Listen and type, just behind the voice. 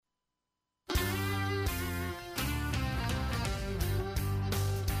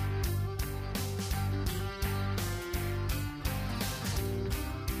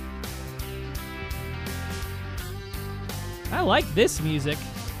I like this music.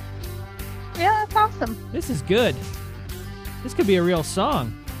 Yeah, that's awesome. This is good. This could be a real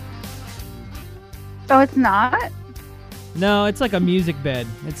song. Oh, it's not? No, it's like a music bed.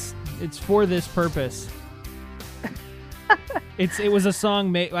 It's for this purpose. It was a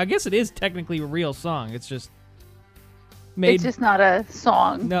song made. I guess it is technically a real song. It's just made. It's just not a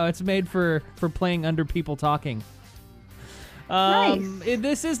song. No, it's made for playing under people talking. Nice.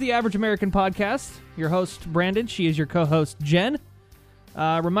 This is the Average American Podcast. Your host, Brandon. She is your co-host, Jen.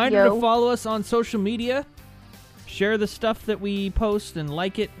 Reminder to follow us on social media. Share the stuff that we post and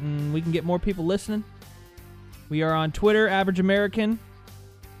like it, and we can get more people listening. We are on Twitter, Average American.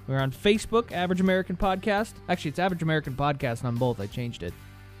 We're on Facebook, Average American Podcast. Actually, it's Average American Podcast on both. I changed it.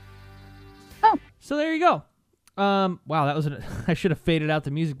 Oh. So there you go. Wow, that was I should have faded out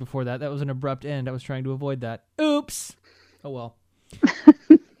the music before that. That was an abrupt end. I was trying to avoid that. Oops. Oh well.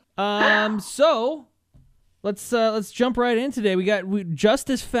 So let's jump right in today.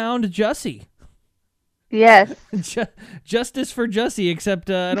 Justice found Jussie. Yes. Justice for Jussie, except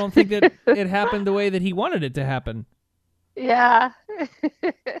I don't think that it happened the way that he wanted it to happen. Yeah.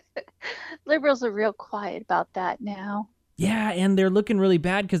 Liberals are real quiet about that now. Yeah, and they're looking really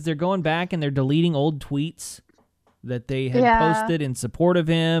bad because they're going back and they're deleting old tweets that they had posted in support of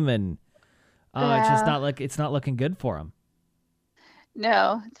him, and it's just not looking good for him.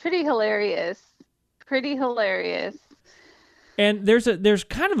 No, it's pretty hilarious. Pretty hilarious. And there's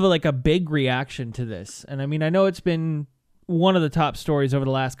kind of like a big reaction to this. And I mean, I know it's been one of the top stories over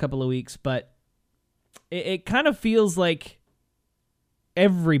the last couple of weeks, but it kind of feels like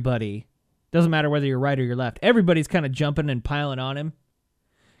everybody, doesn't matter whether you're right or you're left, everybody's kind of jumping and piling on him.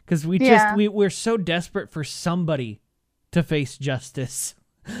 Because we're so desperate for somebody to face justice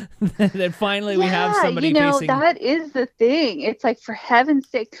that finally we have somebody facing. That is the thing. It's like, for heaven's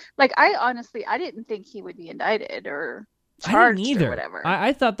sake, like I didn't think he would be indicted or charged. I didn't either. Or whatever.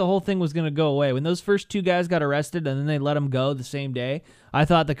 I thought the whole thing was going to go away when those first two guys got arrested and then they let them go the same day. I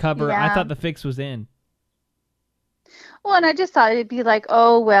thought the fix was in. Well, and I just thought it'd be like,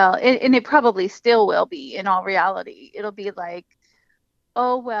 oh well, and it probably still will be. In all reality, it'll be like,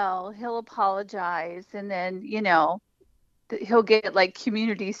 oh well, he'll apologize, and then he'll get like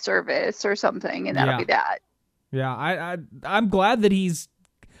community service or something, and that'll be that. Yeah, I'm glad that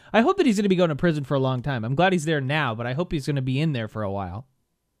I hope that he's going to be going to prison for a long time. I'm glad he's there now, but I hope he's going to be in there for a while.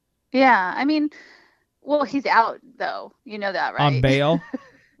 Yeah, I mean, well, he's out though. You know that, right? On bail?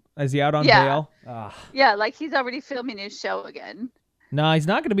 Is he out on bail? Ugh. Yeah, like he's already filming his show again. No, he's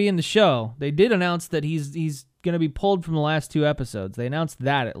not going to be in the show. They did announce that he's going to be pulled from the last two episodes. They announced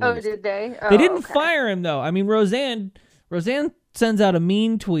that at least. Oh, did they? They didn't fire him though. I mean, Roseanne sends out a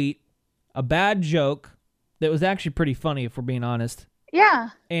mean tweet, a bad joke that was actually pretty funny, if we're being honest. Yeah,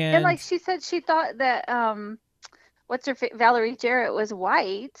 and like she said, she thought that Valerie Jarrett was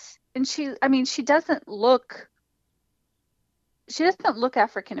white, and she doesn't look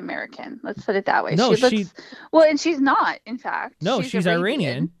African American. Let's put it that way. No, and she's not. In fact, no, she's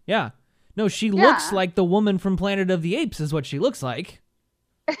Iranian. Yeah, no, she looks like the woman from Planet of the Apes, is what she looks like.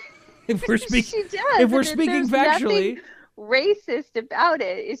 If we're speaking, factually, racist about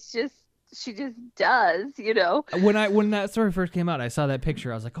it. It's just. She just does, When that story first came out, I saw that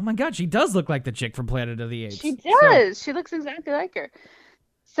picture. I was like, oh my God, she does look like the chick from Planet of the Apes. She does. So, she looks exactly like her.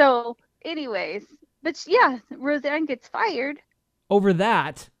 So, anyways, but yeah, Roseanne gets fired. Over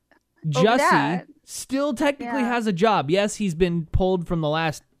that. Jussie still technically has a job. Yes, he's been pulled from the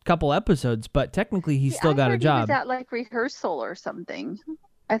last couple episodes, but technically he's still got a job. He was at like rehearsal or something.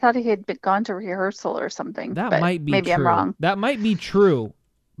 I thought he had gone to rehearsal or something. That might be maybe true. I'm wrong. That might be true.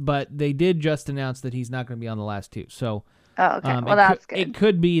 But they did just announce that he's not going to be on the last two. So, okay. Well, that's good. It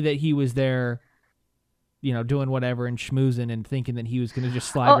could be that he was there, doing whatever and schmoozing and thinking that he was going to just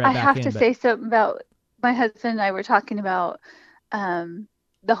slide right back in. I have to say something about my husband and I were talking about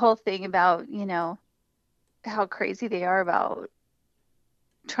the whole thing about, how crazy they are about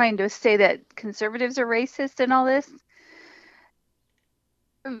trying to say that conservatives are racist and all this.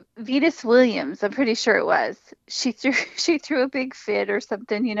 Venus Williams, I'm pretty sure it was. She threw a big fit or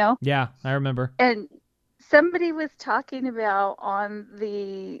something, Yeah, I remember. And somebody was talking about on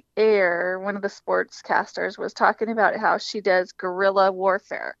the air, one of the sportscasters was talking about how she does guerrilla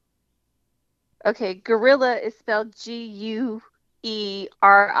warfare. Okay, guerrilla is spelled Guerrilla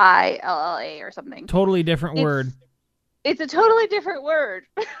or something. Totally different word. It's a totally different word.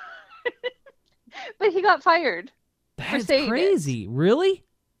 But he got fired. That's crazy. Really?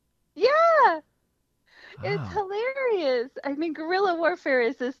 Yeah. Wow. It's hilarious. I mean, guerrilla warfare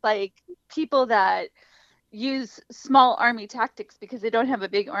is this like people that use small army tactics because they don't have a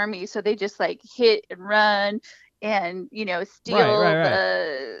big army, so they just like hit and run and, steal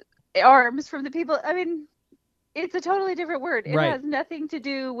Right. the arms from the people. I mean, it's a totally different word. It Right. has nothing to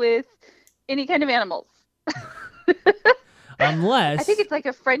do with any kind of animals. I think Unless it's like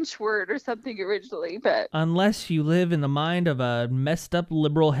a French word or something originally, but you live in the mind of a messed up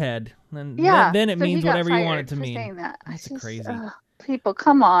liberal head, and yeah. then it So he means got whatever you want it fired to for mean. saying that. That's crazy. People,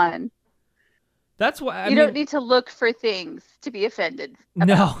 come on. That's why You don't need to look for things to be offended about.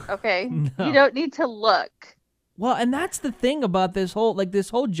 No. Okay, No. you don't need to look. Well, and that's the thing about this whole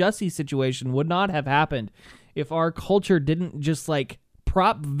Jussie situation would not have happened if our culture didn't just like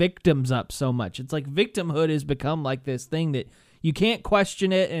prop victims up so much. It's like victimhood has become like this thing that you can't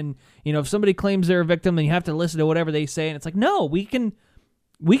question it, and if somebody claims they're a victim, then you have to listen to whatever they say, and it's like, no, we can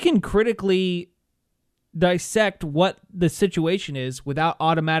critically dissect what the situation is without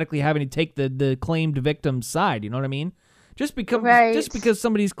automatically having to take the claimed victim's side. You know what I mean? Just because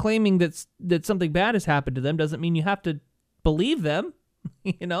somebody's claiming that something bad has happened to them doesn't mean you have to believe them.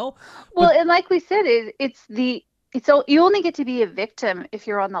 Well, and like we said, you only get to be a victim if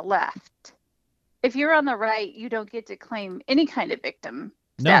you're on the left. If you're on the right, you don't get to claim any kind of victim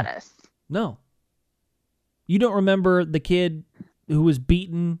status. No. You don't remember the kid who was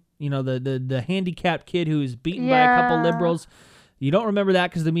beaten, the handicapped kid who was beaten by a couple liberals. You don't remember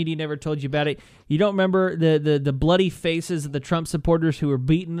that because the media never told you about it. You don't remember the bloody faces of the Trump supporters who were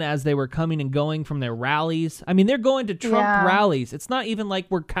beaten as they were coming and going from their rallies. I mean, they're going to Trump rallies. It's not even like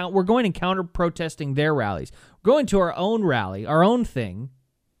we're going and counter-protesting their rallies. We're going to our own rally, our own thing.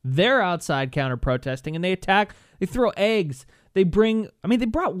 They're outside counter-protesting, and they attack. They throw eggs. They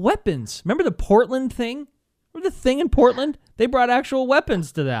brought weapons. Remember the Portland thing? Remember the thing in Portland? They brought actual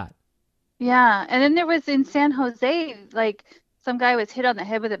weapons to that. Yeah, and then there was in San Jose, like, some guy was hit on the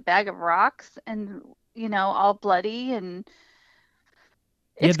head with a bag of rocks and, all bloody, and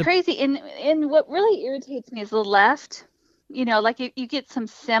it's crazy. And what really irritates me is the left, like you get some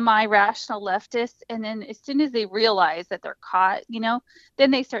semi-rational leftists, and then as soon as they realize that they're caught,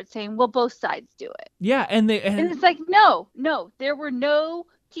 then they start saying, well, both sides do it. Yeah, and it's like, no, there were no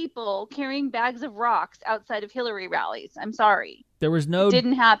people carrying bags of rocks outside of Hillary rallies. I'm sorry. It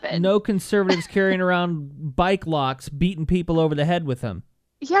didn't happen. No conservatives carrying around bike locks, beating people over the head with them.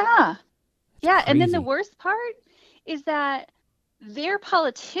 Yeah. Yeah. And then the worst part is that their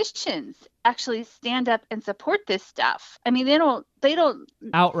politicians actually stand up and support this stuff. I mean, they don't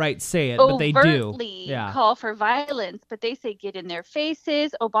outright say it, but they do. Overtly call for violence, but they say get in their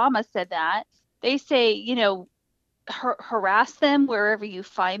faces. Obama said that. They say, harass them wherever you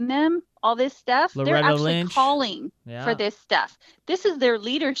find them, all this stuff. Loretta They're actually Lynch. calling for this stuff. This is their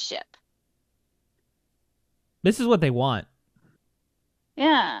leadership. This is what they want.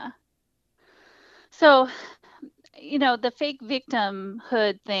 Yeah. So, the fake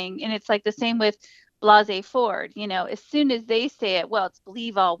victimhood thing, and it's like the same with Blasey Ford, as soon as they say it, well, it's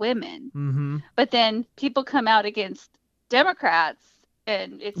believe all women. Mm-hmm. But then people come out against Democrats.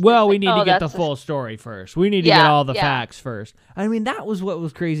 And it's we need to get the full story first. We need to get all the facts first. I mean, that was what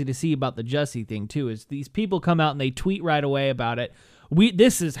was crazy to see about the Jussie thing too. Is these people come out and they tweet right away about it.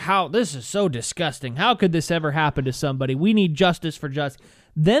 This is so disgusting. How could this ever happen to somebody? We need justice for Jussie.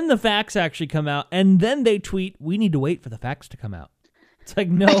 Then the facts actually come out, and then they tweet, we need to wait for the facts to come out. It's like,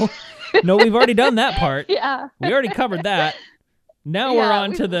 no, we've already done that part. Yeah, we already covered that. Now we're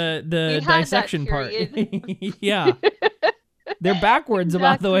on to the dissection part. Yeah. They're backwards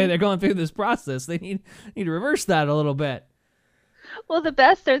about the way they're going through this process. They need to reverse that a little bit. Well, the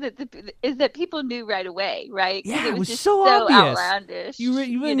best is that people knew right away, right? Yeah, it was just so obvious. Outlandish. You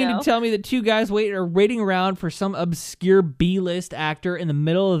really need to tell me that two guys are waiting around for some obscure B-list actor in the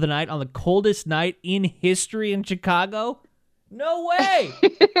middle of the night on the coldest night in history in Chicago? No way!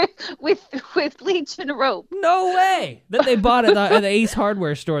 with bleach and a rope. No way! That they bought it at the Ace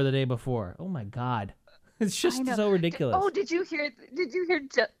Hardware store the day before. Oh my God. It's just so ridiculous. Oh, did you hear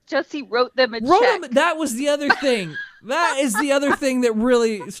Jussie wrote them a check? That was the other thing. That is the other thing that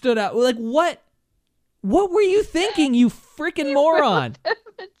really stood out. Like, what were you thinking, you freaking moron? Wrote them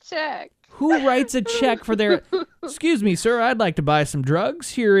a check. Who writes a check for their... Excuse me, sir, I'd like to buy some drugs.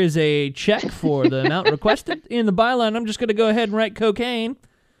 Here is a check for the amount requested. In the byline, I'm just going to go ahead and write cocaine.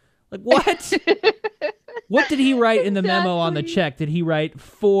 Like, what? What did he write in the memo on the check? Did he write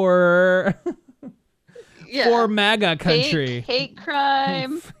for... For MAGA country. Hate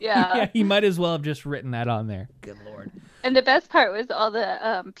crime. Yeah. Yeah, he might as well have just written that on there. Good Lord. And the best part was all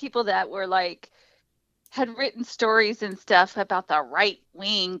the people that were had written stories and stuff about the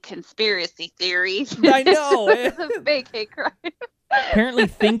right-wing conspiracy theories. I know. It's a fake hate crime. Apparently,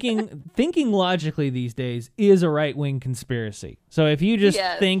 thinking logically these days is a right-wing conspiracy. So if you just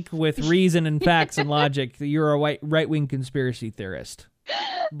think with reason and facts and logic, you're a right-wing conspiracy theorist.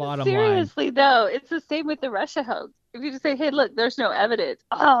 Bottom line. Seriously, though, it's the same with the Russia hoax. If you just say, "Hey, look, there's no evidence,"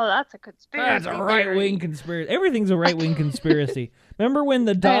 oh, that's a conspiracy. That's a right-wing conspiracy. Everything's a right-wing conspiracy. Remember when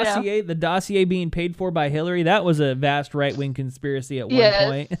the dossier being paid for by Hillary? That was a vast right-wing conspiracy at one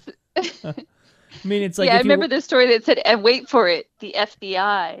point. I mean, it's like I remember the story that said, "And wait for it, the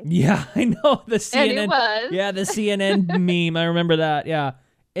FBI." Yeah, I know the CNN. And it was. Yeah, the CNN meme. I remember that. Yeah,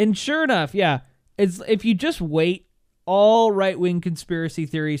 and sure enough, it's if you just wait, all right-wing conspiracy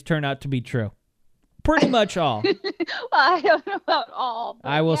theories turn out to be true. Pretty much all. Well, I don't know about all.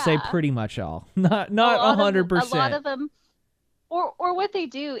 I will say pretty much all. Not 100%. A lot of them, or what they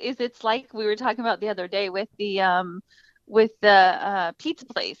do is it's like we were talking about the other day with the pizza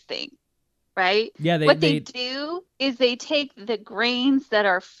place thing. Right? Yeah, what they do is they take the grains that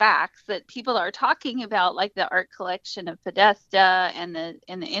are facts that people are talking about, like the art collection of Podesta and the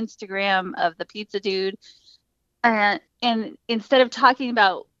Instagram of the pizza dude, and instead of talking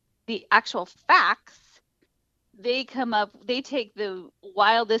about the actual facts, they take the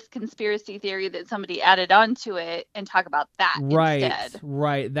wildest conspiracy theory that somebody added onto it and talk about that instead.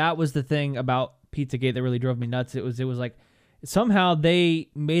 Right. That was the thing about Pizzagate that really drove me nuts. It was like, somehow they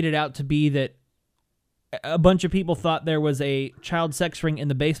made it out to be that a bunch of people thought there was a child sex ring in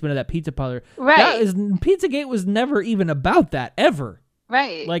the basement of that pizza parlor. Right. Pizzagate was never even about that, ever.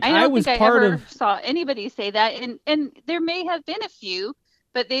 Right. Like, I don't think I ever saw anybody say that. And there may have been a few,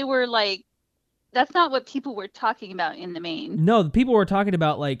 but they were like, that's not what people were talking about in the main. No, the people were talking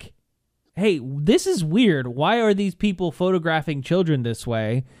about like, hey, this is weird. Why are these people photographing children this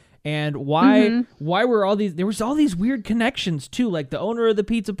way? And why were there was all these weird connections too, like the owner of the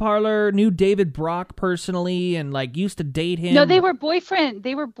pizza parlor knew David Brock personally and like used to date him. No, they were boyfriends.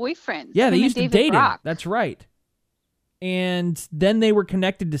 Yeah, they used to date him. That's right. And then they were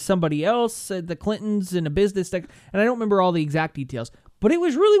connected to somebody else, the Clintons, in a business, and I don't remember all the exact details, but it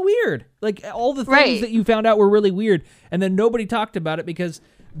was really weird. Like all the things that you found out were really weird, and then nobody talked about it because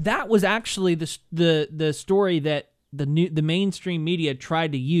that was actually the story that the mainstream media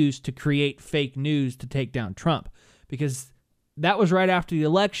tried to use to create fake news to take down Trump, because that was right after the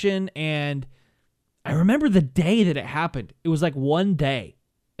election, and I remember the day that it happened. It was like one day,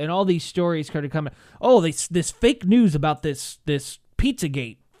 and all these stories started coming. Oh, this fake news about this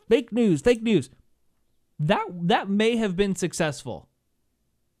Pizzagate. Fake news. That may have been successful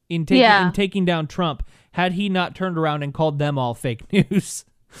in taking down Trump had he not turned around and called them all fake news.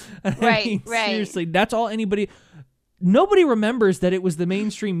 Right. Seriously, that's all anybody... Nobody remembers that it was the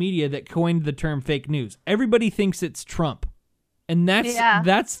mainstream media that coined the term fake news. Everybody thinks it's Trump. And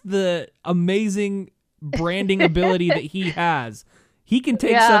that's the amazing branding ability that he has. He can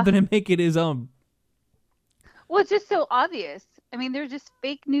take something and make it his own. Well, it's just so obvious. I mean, they're just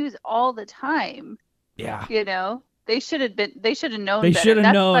fake news all the time. Yeah. You know? They should have known better. They should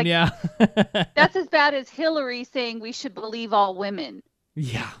have known, yeah. That's as bad as Hillary saying we should believe all women.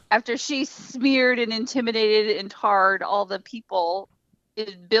 Yeah. After she smeared and intimidated and tarred all the people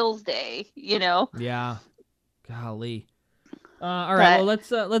in Bill's Day, you know? Yeah. Golly. All right, well,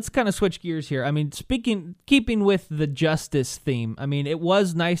 let's kind of switch gears here. I mean, keeping with the justice theme, I mean, it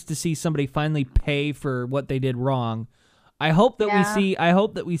was nice to see somebody finally pay for what they did wrong. I hope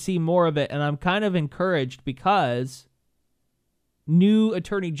that we see more of it, and I'm kind of encouraged because new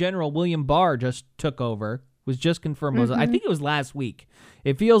Attorney General William Barr just took over. Was just confirmed. I think it was last week.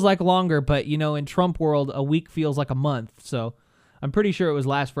 It feels like longer, but you know, in Trump world, a week feels like a month. So I'm pretty sure it was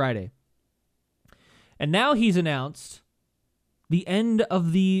last Friday. And now he's announced the end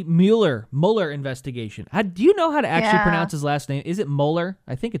of the Mueller investigation. Do you know how to actually pronounce his last name? Is it Mueller?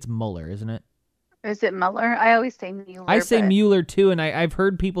 I think it's Mueller, isn't it? Is it Mueller? I always say Mueller. I say Mueller too, and I've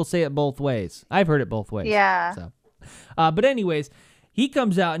heard people say it both ways. I've heard it both ways. Yeah. So, but anyways. He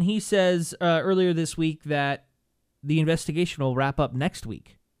comes out and he says earlier this week that the investigation will wrap up next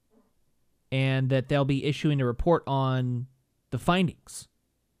week and that they'll be issuing a report on the findings.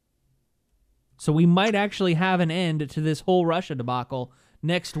 So we might actually have an end to this whole Russia debacle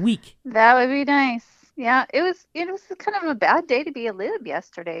next week. That would be nice. Yeah, it was kind of a bad day to be a lib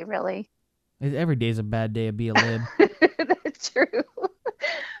yesterday, really. Every day's a bad day to be a lib. That's true.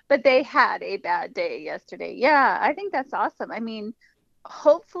 But they had a bad day yesterday. Yeah, I think that's awesome. I mean,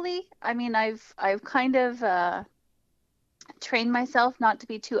 hopefully, I've kind of trained myself not to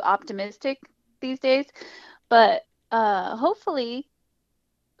be too optimistic these days, but hopefully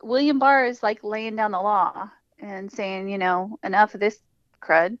William Barr is like laying down the law and saying, you know, enough of this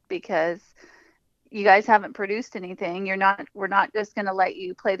crud, because you guys haven't produced anything. We're not just going to let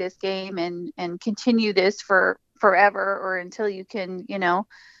you play this game and continue this for forever or until you can,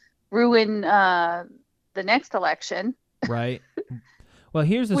 ruin the next election. Right. Well,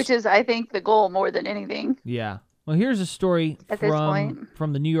 which is, I think, the goal more than anything. Yeah. Well, here's a story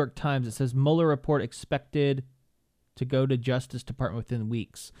from the New York Times. It says Mueller report expected to go to Justice Department within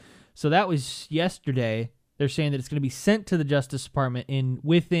weeks. So that was yesterday. They're saying that it's going to be sent to the Justice Department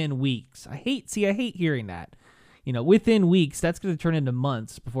within weeks. I hate hearing that. Within weeks, that's going to turn into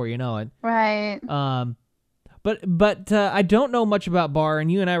months before you know it. Right. But I don't know much about Barr,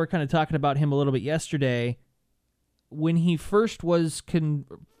 and you and I were kind of talking about him a little bit yesterday. When he first was when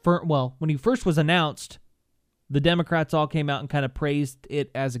he first was announced, the Democrats all came out and kind of praised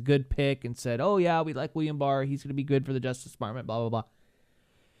it as a good pick and said, "Oh yeah, we like William Barr. He's going to be good for the Justice Department." Blah blah blah.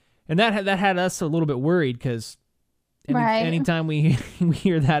 And that had us a little bit worried because anytime we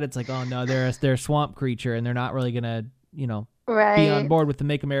hear that, it's like, oh no, they're a swamp creature and they're not really going to be on board with the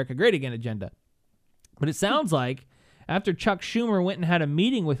Make America Great Again agenda. But it sounds like after Chuck Schumer went and had a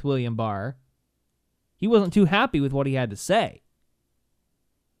meeting with William Barr, he wasn't too happy with what he had to say.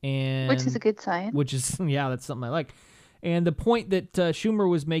 Which is a good sign. Which is, that's something I like. And the point that Schumer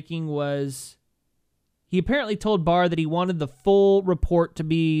was making was he apparently told Barr that he wanted the full report to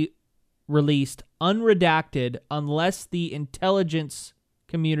be released unredacted unless the intelligence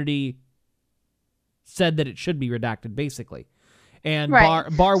community said that it should be redacted, basically. And Barr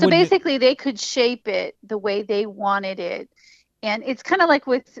so basically they could shape it the way they wanted it. And it's kind of like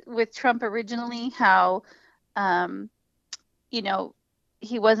with Trump originally, how,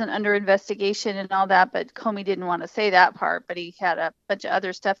 he wasn't under investigation and all that, but Comey didn't want to say that part, but he had a bunch of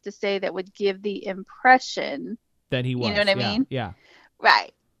other stuff to say that would give the impression that he was. You know what I mean? Yeah.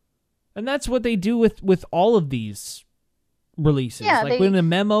 Right. And that's what they do with all of these releases. Yeah, when the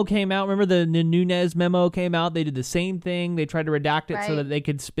memo came out, remember the Nunes memo came out, they did the same thing. They tried to redact it so that they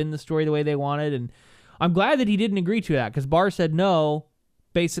could spin the story the way they wanted. And I'm glad that he didn't agree to that because Barr said no,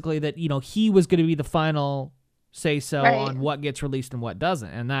 basically that, he was going to be the final say-so on what gets released and what doesn't.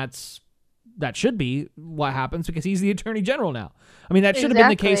 And that should be what happens because he's the Attorney General now. I mean, that should have been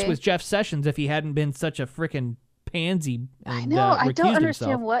the case with Jeff Sessions if he hadn't been such a freaking pansy. I know. I don't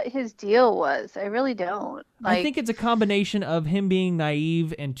understand what his deal was. I really don't. I think it's a combination of him being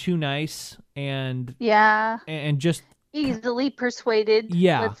naive and too nice and just easily persuaded,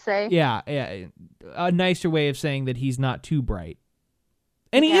 let's say. Yeah. A nicer way of saying that he's not too bright.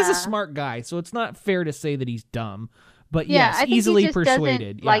 And he is a smart guy, so it's not fair to say that he's dumb. But yes, easily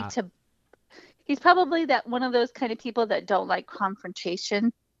persuaded. He's probably one of those kind of people that don't like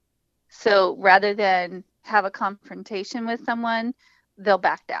confrontation. So rather than have a confrontation with someone, they'll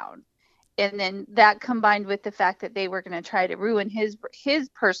back down. And then that combined with the fact that they were going to try to ruin his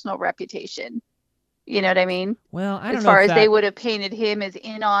personal reputation. You know what I mean? Well, I don't know. As far as they would have painted him as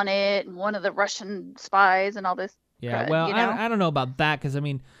in on it and one of the Russian spies and all this. Yeah, well, I don't know about that because, I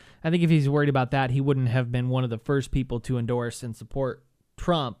mean, I think if he's worried about that, he wouldn't have been one of the first people to endorse and support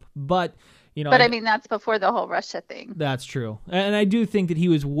Trump. But, But I mean, that's before the whole Russia thing. That's true. And I do think that he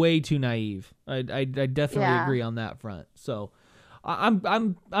was way too naive. I definitely agree on that front. So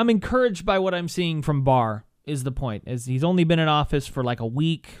I'm encouraged by what I'm seeing from Barr is the point. As he's only been in office for like a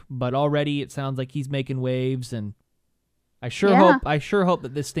week, but already it sounds like he's making waves and I sure hope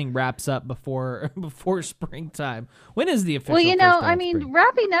that this thing wraps up before springtime. When is the official? Well, I mean,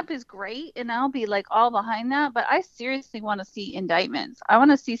 wrapping up is great, and I'll be like all behind that. But I seriously want to see indictments. I want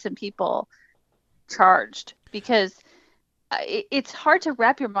to see some people charged because it's hard to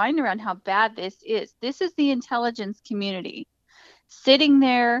wrap your mind around how bad this is. This is the intelligence community sitting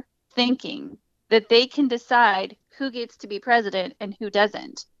there thinking that they can decide who gets to be president and who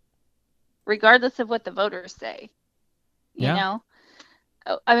doesn't, regardless of what the voters say. You know,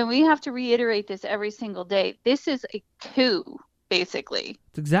 I mean, we have to reiterate this every single day. This is a coup, basically.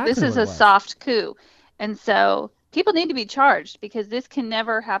 It's exactly this is a soft coup. And so people need to be charged because this can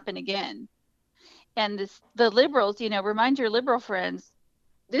never happen again. And the liberals, remind your liberal friends,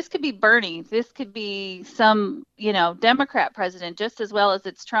 this could be Bernie. This could be some, Democrat president just as well as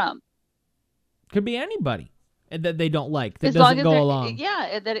it's Trump. Could be anybody that they don't like, that doesn't go along.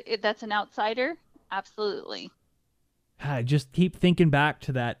 Yeah, that's an outsider. Absolutely. I just keep thinking back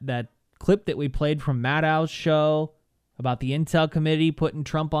to that clip that we played from Maddow's show about the Intel Committee putting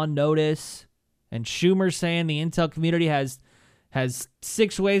Trump on notice and Schumer saying the Intel community has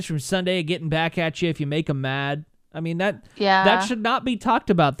 6 ways from Sunday of getting back at you if you make them mad. I mean, that should not be talked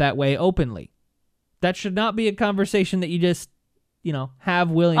about that way openly. That should not be a conversation that you just,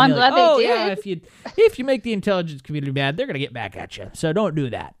 have willy-nilly. I'm glad they did. Yeah, if you make the intelligence community mad, they're going to get back at you. So don't do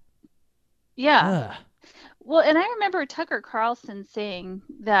that. Yeah. Ugh. Well, and I remember Tucker Carlson saying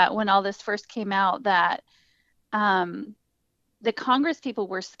that when all this first came out, that um, the Congress people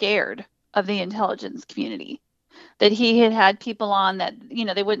were scared of the intelligence community. That he had had people on that,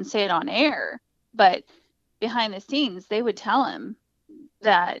 they wouldn't say it on air, but behind the scenes, they would tell him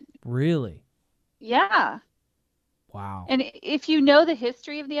that, Really? yeah. Wow. And if you know the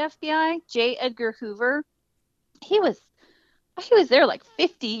history of the FBI, J. Edgar Hoover, he was he was there like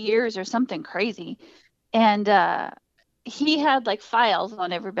 50 years or something crazy. And he had like files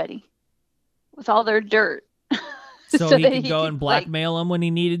on everybody with all their dirt So so he that could he go could and like, blackmail him when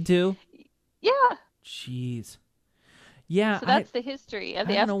he needed to? yeah. Jeez. Yeah, So that's the history of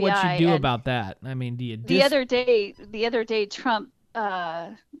I the don't know what you FBI. do And about that. I mean, do you the other day, Trump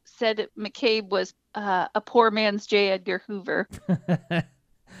said McCabe was a poor man's J. Edgar Hoover.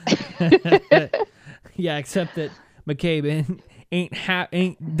 Yeah, except that McCabe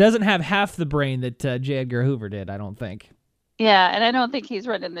doesn't have half the brain that J. Edgar Hoover did, I don't think. Yeah, and I don't think he was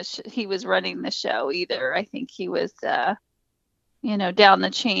running the show either. I think he was down the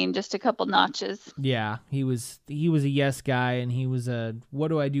chain just a couple notches. Yeah, he was a yes guy, and he was a what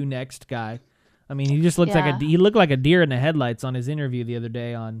do I do next guy. I mean, he just looks like Yeah. he looked like a deer in the headlights on his interview the other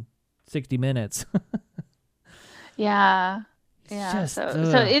day on 60 Minutes. Yeah. It's Yeah, just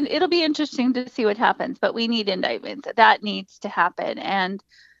so it'll be interesting to see what happens, but we need indictments. That needs to happen, and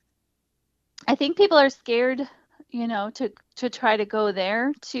I think people are scared, to try to go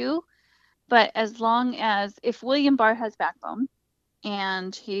there too. But as long as if William Barr has backbone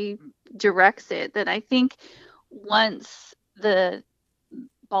and he directs it, then I think once the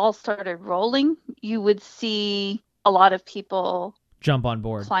ball started rolling, you would see a lot of people jump on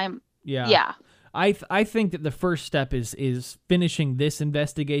board. climb. Yeah. Yeah. I think that the first step is finishing this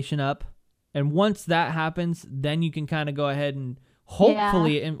investigation up, and once that happens, then you can kind of go ahead and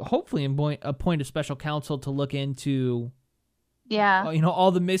hopefully appoint a special counsel to look into Yeah.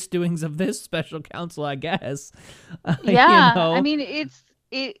 all the misdoings of this special counsel, I guess. Yeah. I mean,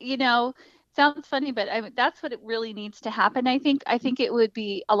 sounds funny, but that's what it really needs to happen. I think it would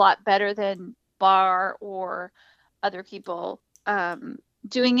be a lot better than Barr or other people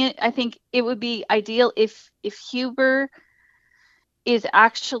doing it. I think it would be ideal if Huber is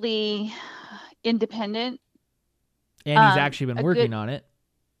actually independent. And he's actually been working on it.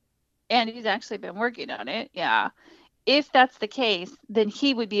 And he's actually been working on it. Yeah. If that's the case, then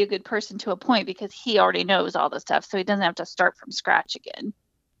he would be a good person to appoint because he already knows all the stuff, so he doesn't have to start from scratch again.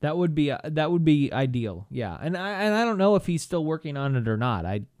 That would be ideal. Yeah. And I don't know if he's still working on it or not.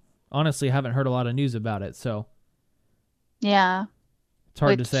 I honestly haven't heard a lot of news about it, so yeah. It's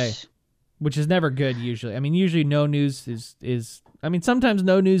hard to say. Which is never good usually. I mean, usually no news is I mean, sometimes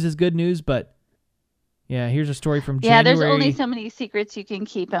no news is good news, but yeah, here's a story from January. Yeah, there's only so many secrets you can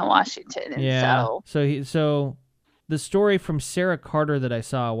keep in Washington, and yeah. So the story from Sarah Carter that I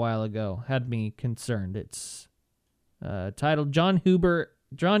saw a while ago had me concerned. It's titled John Huber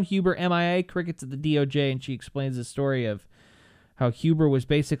MIA, Crickets at the DOJ, and she explains the story of how Huber was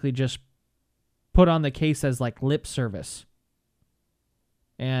basically just put on the case as like lip service.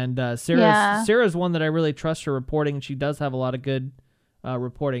 And Sarah's one that I really trust her reporting. She does have a lot of good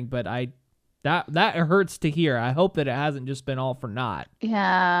reporting, but that hurts to hear. I hope that it hasn't just been all for naught.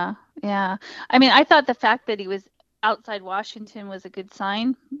 Yeah, yeah. I mean, I thought the fact that he was outside Washington was a good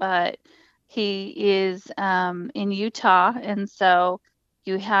sign, but he is in Utah, and so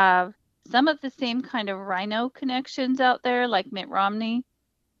you have some of the same kind of rhino connections out there, like Mitt Romney.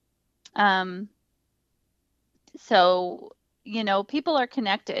 So, people are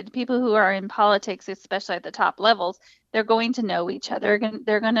connected. People who are in politics, especially at the top levels, they're going to know each other.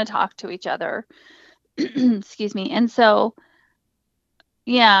 They're going to talk to each other. Excuse me. And so,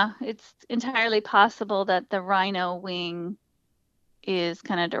 yeah, it's entirely possible that the rhino wing is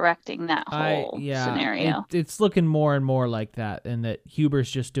kind of directing that whole scenario. It's looking more and more like that, and that Huber's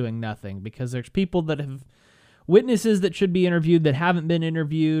just doing nothing because there's people that have witnesses that should be interviewed that haven't been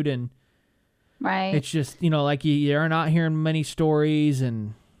interviewed, and right. It's just like you're not hearing many stories,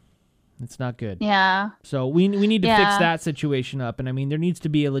 and it's not good. Yeah. So we need to fix that situation up, and I mean there needs to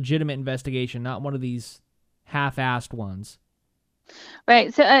be a legitimate investigation, not one of these half-assed ones.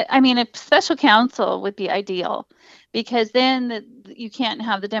 Right. So, I mean, a special counsel would be ideal because then you can't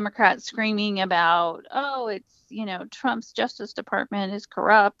have the Democrats screaming about, oh, it's, Trump's Justice Department is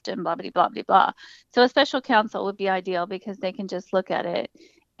corrupt and blah, blah, blah, blah, blah. So a special counsel would be ideal because they can just look at it.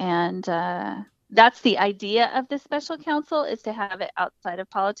 And that's the idea of the special counsel, is to have it outside of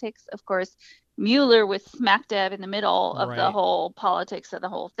politics. Of course, Mueller was smack dab in the middle of the Right. whole politics of the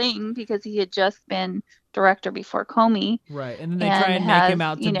whole thing because he had just been director before Comey. Right, and then they try And and make him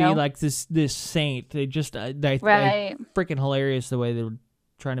has, out to be like this saint. They just right. freaking hilarious the way they were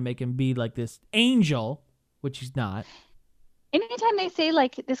trying to make him be like this angel, which he's not. Anytime they say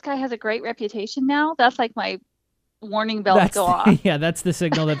like this guy has a great reputation now, that's like my warning bells go off. Yeah, that's the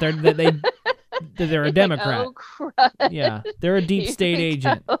signal that they're a Democrat. Like, oh, crud. Yeah, they're a deep state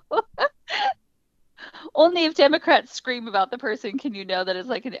agent. Only if Democrats scream about the person can you know that it's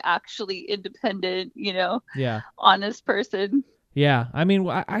like an actually independent, yeah, honest person. Yeah, I mean,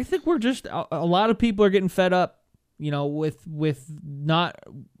 I think we're just a lot of people are getting fed up, with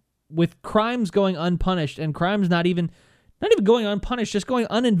crimes going unpunished and crimes not even going unpunished, just going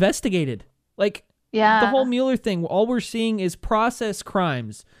uninvestigated. Like, yeah, the whole Mueller thing, all we're seeing is process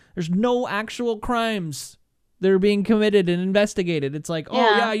crimes. There's no actual crimes that are being committed and investigated. It's like, oh,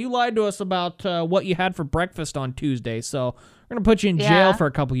 yeah, you lied to us about what you had for breakfast on Tuesday, so we're going to put you in jail for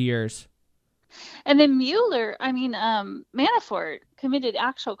a couple years. And then Mueller, Manafort committed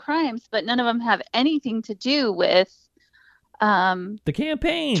actual crimes, but none of them have anything to do with the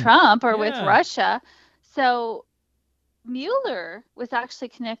campaign, Trump, or with Russia. So Mueller was actually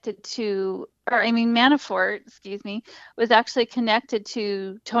connected to, Manafort, was actually connected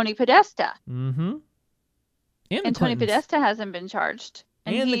to Tony Podesta. Mm-hmm. And Tony Podesta hasn't been charged.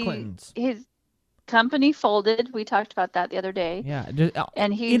 And the Clintons. His company folded. We talked about that the other day. Yeah.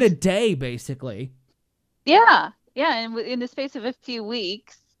 And he's in a day, basically. Yeah. Yeah. And in the space of a few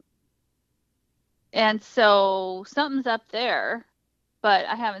weeks. And so something's up there, but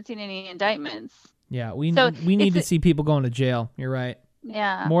I haven't seen any indictments. Yeah. We need to see people going to jail. You're right.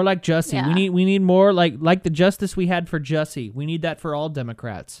 Yeah. More like Jussie. Yeah. We need more like the justice we had for Jussie. We need that for all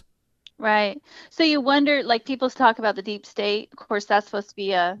Democrats. Right. So you wonder, like, people talk about the deep state. Of course, that's supposed to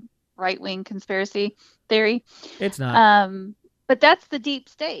be a right-wing conspiracy theory. It's not. But that's the deep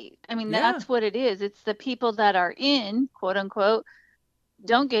state. That's what it is. It's the people that are in, quote unquote,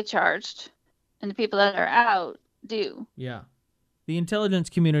 don't get charged, and the people that are out do. Yeah. The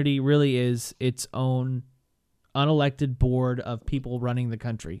intelligence community really is its own unelected board of people running the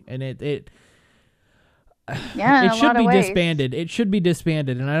country, and it should be disbanded. It should be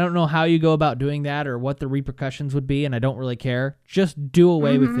disbanded, and I don't know how you go about doing that or what the repercussions would be, and I don't really care. Just do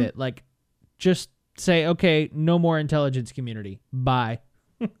away with it. Like, just say, okay, no more intelligence community. Bye.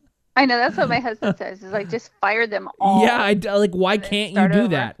 I know, that's what my husband says. Is like, just fire them all. Yeah, why can't you do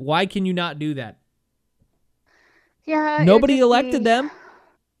that? Why can you not do that? Yeah. Nobody elected them.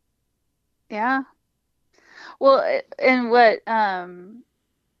 Yeah. Well, and what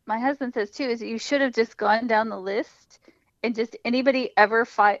my husband says too is that you should have just gone down the list and just anyone ever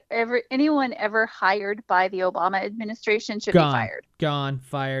hired by the Obama administration should be fired.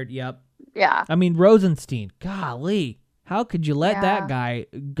 Fired. Yep. Yeah. Rosenstein. Golly, how could you let that guy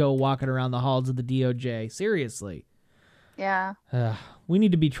go walking around the halls of the DOJ? Seriously. Yeah. We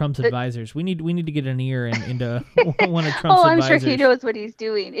need to be Trump's advisors. We need to get an ear into one of Trump's advisors. I'm sure he knows what he's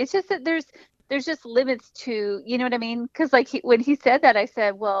doing. It's just that there's just limits to, you know what I mean? Because when he said that, I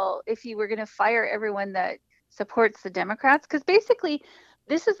said, well, if you were going to fire everyone that supports the Democrats, because basically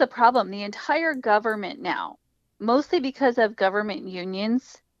this is the problem. The entire government now, mostly because of government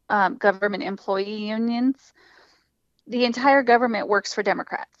unions, government employee unions, the entire government works for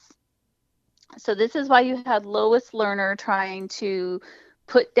Democrats. So this is why you had Lois Lerner trying to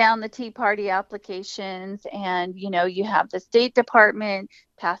put down the Tea Party applications, and you have the State Department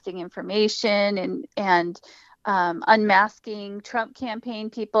passing information and unmasking Trump campaign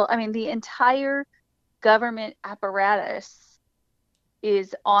people. The entire government apparatus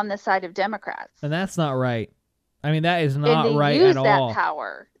is on the side of Democrats, and that's not right. That is not right at all.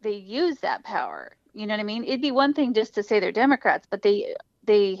 They use that power. You know what I mean? It'd be one thing just to say they're Democrats, but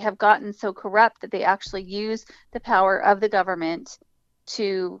they have gotten so corrupt that they actually use the power of the government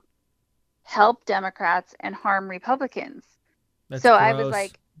to help Democrats and harm Republicans. That's so gross. I was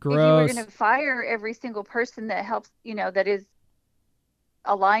like, if you were going to fire every single person that helps, that is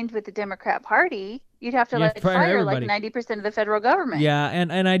aligned with the Democrat Party, you'd have to fire like 90% of the federal government. Yeah,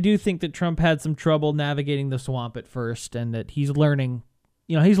 and I do think that Trump had some trouble navigating the swamp at first, and that he's learning.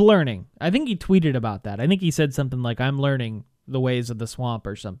 He's learning. I think he tweeted about that. I think he said something like, I'm learning the ways of the swamp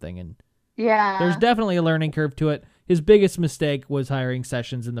or something, and yeah, there's definitely a learning curve to it. His biggest mistake was hiring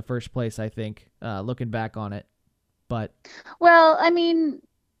Sessions in the first place, I think, looking back on it. But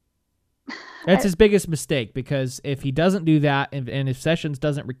that's his biggest mistake, because if he doesn't do that, and if Sessions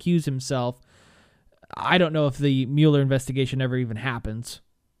doesn't recuse himself, I don't know if the Mueller investigation ever even happens.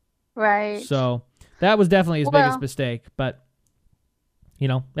 Right. So that was definitely his biggest mistake. But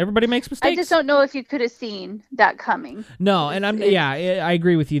everybody makes mistakes. I just don't know if you could have seen that coming. No, and I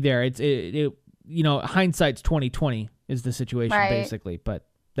agree with you there. It hindsight's 20/20 is the situation basically, but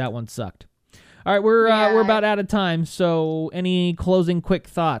that one sucked. All right, we're about out of time. So, any closing quick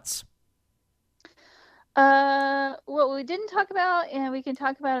thoughts? What we didn't talk about, and we can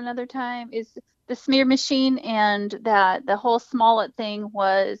talk about another time, is the smear machine, and that the whole Smollett thing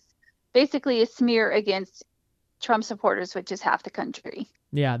was basically a smear against Trump supporters, which is half the country.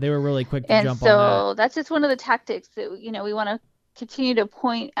 Yeah, they were really quick to jump on that. And so that's just one of the tactics that, we want to continue to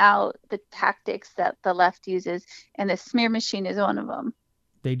point out the tactics that the left uses, and the smear machine is one of them.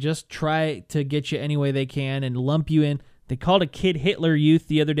 They just try to get you any way they can and lump you in. They called a kid Hitler Youth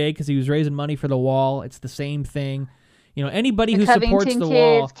the other day because he was raising money for the wall. It's the same thing. Anybody who supports the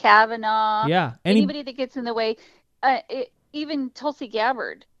wall. Kavanaugh. Yeah. Anybody that gets in the way. Even Tulsi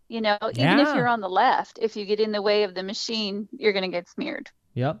Gabbard. Even if you're on the left, if you get in the way of the machine, you're going to get smeared.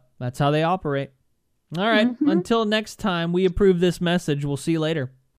 Yep. That's how they operate. All right. Until next time, we approve this message. We'll see you later.